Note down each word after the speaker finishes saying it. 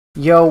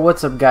Yo,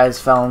 what's up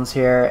guys, Felons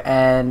here,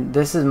 and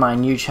this is my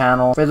new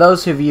channel. For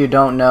those of you who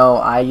don't know,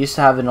 I used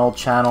to have an old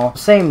channel,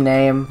 same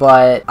name,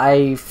 but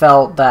I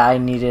felt that I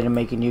needed to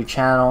make a new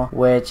channel,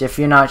 which if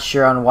you're not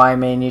sure on why I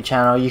made a new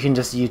channel, you can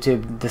just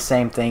YouTube the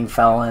same thing,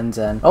 Felons,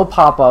 and it'll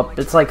pop up.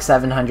 It's like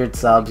 700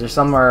 subs or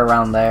somewhere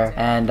around there,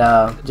 and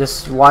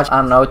just watch, I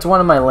don't know, it's one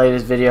of my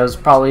latest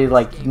videos, probably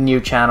like new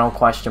channel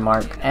question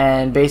mark,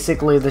 and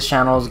basically this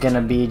channel is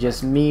gonna be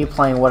just me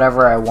playing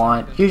whatever I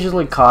want,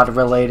 usually COD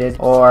related,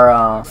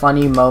 or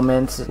funny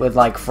moments with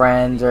like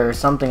friends or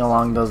something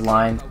along those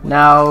lines.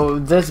 Now,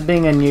 this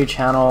being a new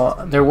channel,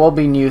 there will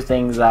be new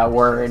things that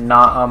were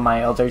not on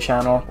my other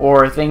channel,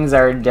 or things that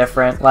are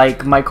different.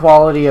 Like my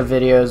quality of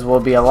videos will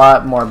be a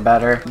lot more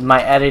better,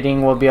 my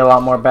editing will be a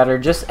lot more better,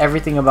 just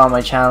everything about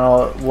my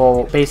channel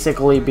will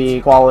basically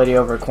be quality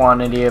over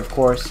quantity, of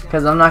course,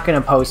 because I'm not going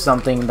to post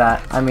something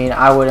that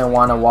I wouldn't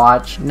want to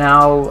watch.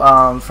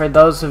 Now, for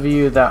those of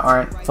you that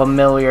aren't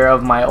familiar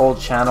of my old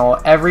channel,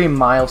 every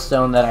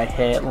milestone that I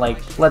hit, like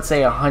let's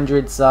say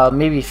 100 subs,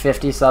 maybe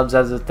 50 subs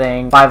as a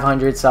thing,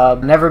 500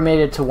 subs, never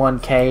made it to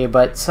 1K,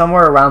 but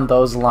somewhere around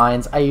those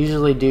lines, I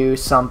usually do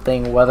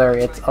something, whether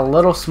it's a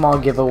little small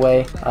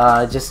giveaway,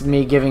 just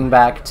me giving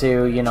back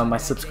to, you know, my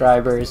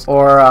subscribers,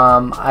 or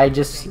I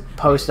just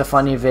post a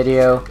funny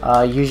video,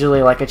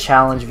 usually like a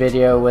challenge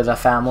video with a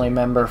family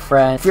member,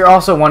 friend. If you're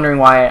also wondering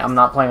why I'm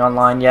not playing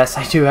online, yes,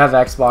 I do have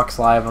Xbox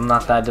Live. I'm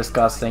not that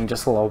disgusting,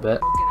 just a little bit.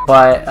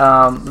 But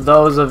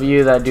those of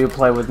you that do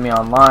play with me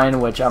online,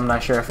 which I'm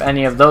not sure if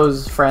any of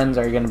those friends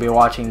are going to be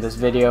watching this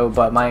video,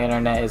 but my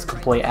internet is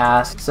complete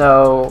ass.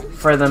 So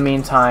for the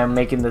meantime,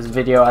 making this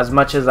video, as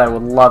much as I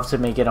would love to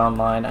make it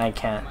online, I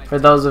can't. For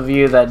those of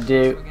you that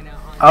do,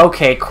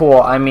 okay,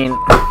 cool.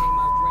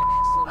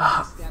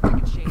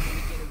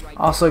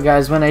 Also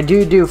guys, when I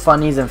do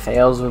funnies and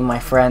fails with my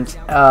friends,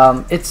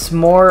 it's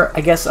more, I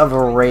guess, of a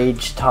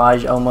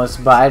rage-tage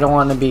almost, but I don't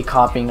want to be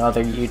copying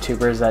other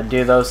YouTubers that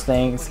do those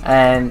things,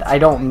 and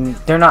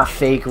they're not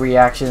fake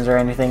reactions or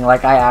anything,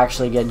 like I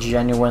actually get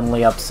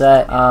genuinely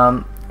upset.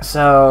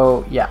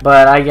 So yeah,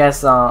 but I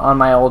guess on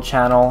my old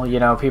channel, you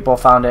know, people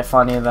found it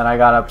funny that I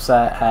got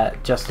upset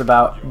at just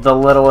about the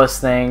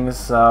littlest things,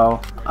 so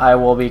I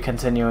will be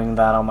continuing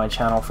that on my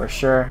channel for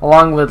sure,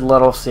 along with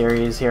little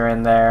series here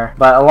and there.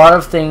 But a lot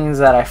of things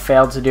that I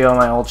failed to do on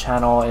my old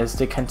channel is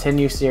to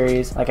continue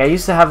series. Like I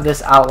used to have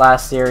this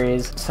Outlast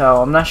series,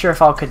 so I'm not sure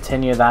if I'll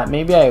continue that.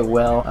 Maybe I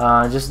will,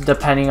 just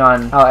depending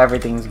on how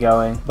everything's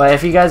going. But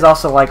if you guys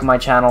also like my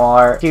channel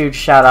art, huge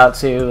shout out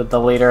to the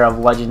leader of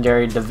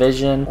Legendary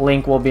Division.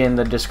 Link will be in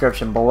the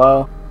description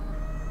below.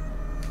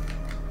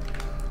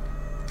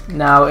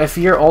 Now, if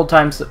you're old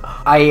times,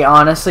 I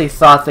honestly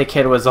thought the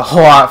kid was a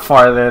lot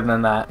farther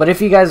than that. But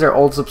if you guys are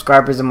old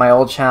subscribers in my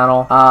old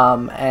channel,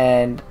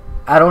 and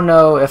I don't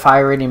know if I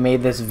already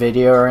made this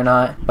video or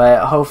not,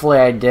 but hopefully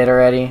I did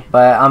already.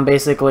 But I'm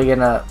basically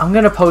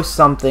gonna post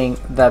something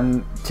that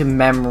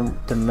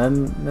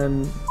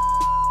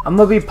I'm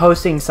gonna be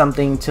posting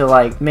something to,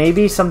 like,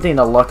 maybe something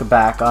to look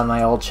back on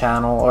my old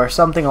channel or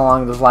something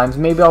along those lines.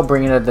 Maybe I'll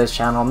bring it to this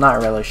channel, I'm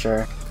not really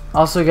sure.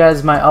 Also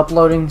guys, my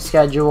uploading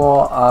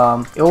schedule,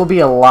 it will be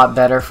a lot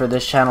better for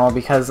this channel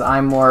because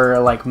I'm more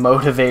like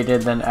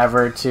motivated than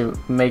ever to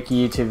make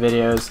YouTube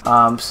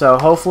videos. So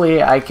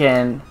hopefully I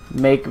can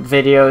make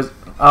videos.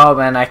 Oh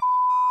man,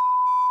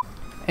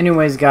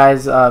 anyways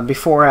guys,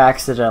 before I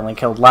accidentally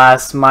killed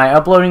Last, my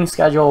uploading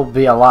schedule will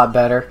be a lot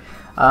better.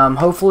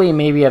 Hopefully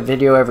maybe a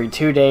video every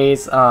 2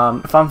 days.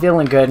 If I'm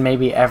feeling good,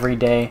 maybe every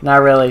day.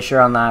 Not really sure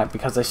on that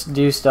because I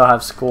do still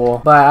have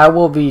school, but I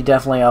will be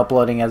definitely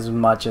uploading as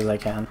much as I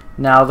can.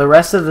 Now the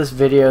rest of this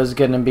video is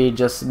going to be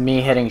just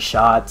me hitting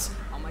shots,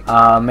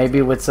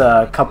 maybe with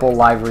a couple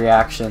live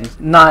reactions.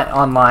 Not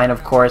online,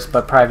 of course,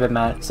 but private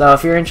match. So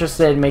if you're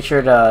interested, make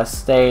sure to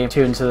stay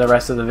tuned to the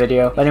rest of the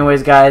video. But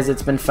anyways guys,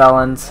 it's been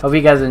Felons. Hope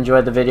you guys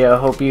enjoyed the video.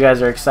 Hope you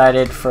guys are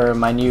excited for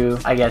my new,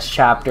 I guess,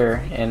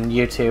 chapter in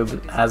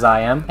YouTube, as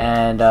I am.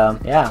 And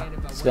yeah,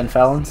 it's been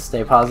Felons.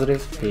 Stay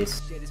positive.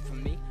 Peace.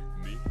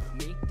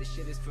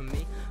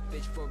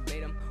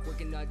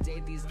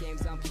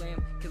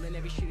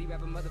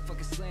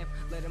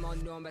 Let them all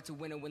know I'm about to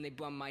win it when they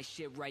bum my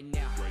shit right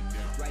now.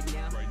 Right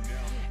now.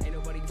 Ain't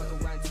nobody fuck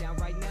around town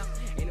right now.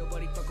 Ain't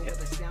nobody fucking with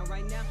the sound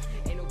right now.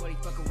 Ain't nobody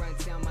fuck around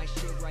town my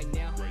shit right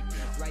now.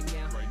 Right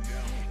now.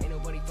 Ain't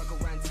nobody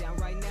fuck around town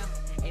right now.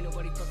 Ain't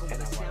nobody fucking with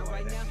the sound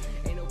right now.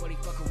 Ain't nobody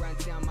fuck around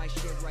town my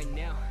shit right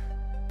now.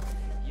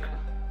 Yeah.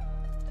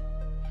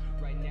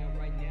 Right now.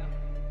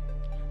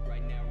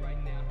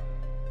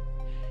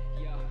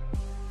 Yeah.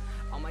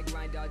 On my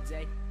grind all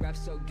day. Rap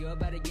so good,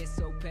 but I get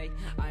so paid.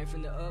 I ain't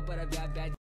from the but I've got bad.